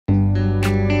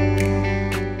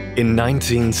In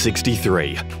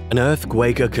 1963, an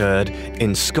earthquake occurred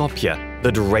in Skopje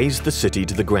that razed the city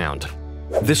to the ground.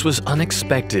 This was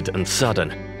unexpected and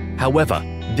sudden. However,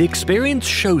 the experience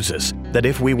shows us that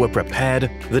if we were prepared,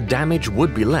 the damage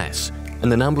would be less, and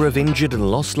the number of injured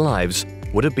and lost lives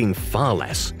would have been far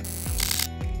less.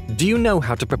 Do you know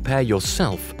how to prepare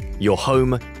yourself, your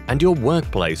home, and your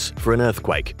workplace for an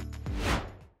earthquake?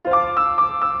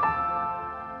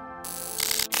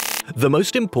 The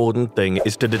most important thing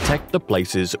is to detect the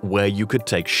places where you could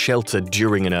take shelter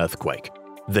during an earthquake.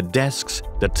 The desks,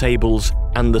 the tables,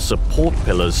 and the support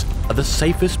pillars are the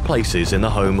safest places in the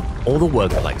home or the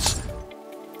workplace.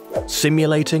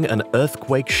 Simulating an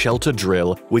earthquake shelter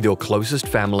drill with your closest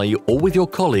family or with your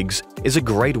colleagues is a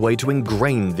great way to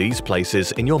ingrain these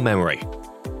places in your memory.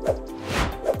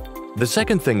 The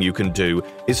second thing you can do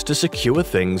is to secure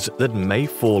things that may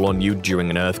fall on you during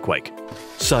an earthquake,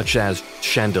 such as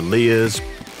chandeliers,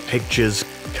 pictures,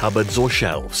 cupboards, or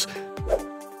shelves.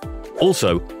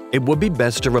 Also, it would be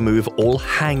best to remove all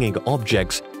hanging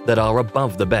objects that are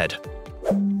above the bed.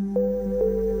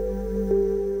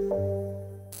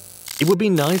 It would be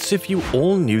nice if you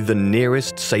all knew the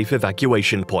nearest safe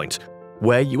evacuation point,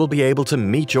 where you will be able to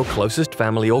meet your closest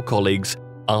family or colleagues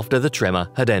after the tremor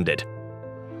had ended.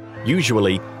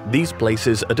 Usually, these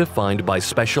places are defined by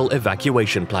special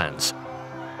evacuation plans.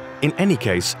 In any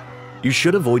case, you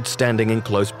should avoid standing in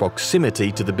close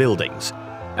proximity to the buildings,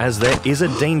 as there is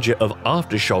a danger of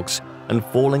aftershocks and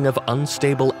falling of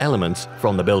unstable elements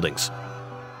from the buildings.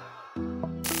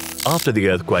 After the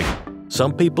earthquake,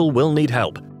 some people will need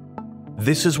help.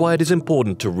 This is why it is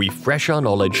important to refresh our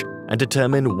knowledge and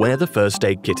determine where the first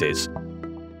aid kit is.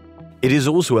 It is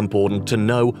also important to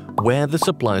know where the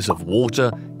supplies of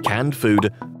water, canned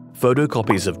food,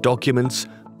 photocopies of documents,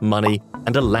 money,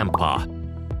 and a lamp are.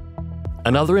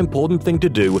 Another important thing to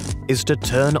do is to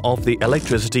turn off the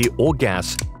electricity or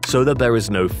gas so that there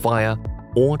is no fire,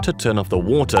 or to turn off the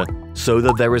water so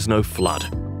that there is no flood.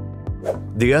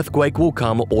 The earthquake will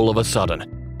come all of a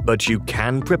sudden, but you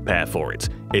can prepare for it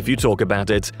if you talk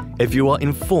about it, if you are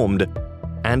informed,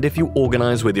 and if you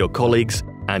organize with your colleagues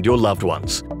and your loved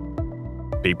ones.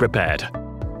 Be prepared.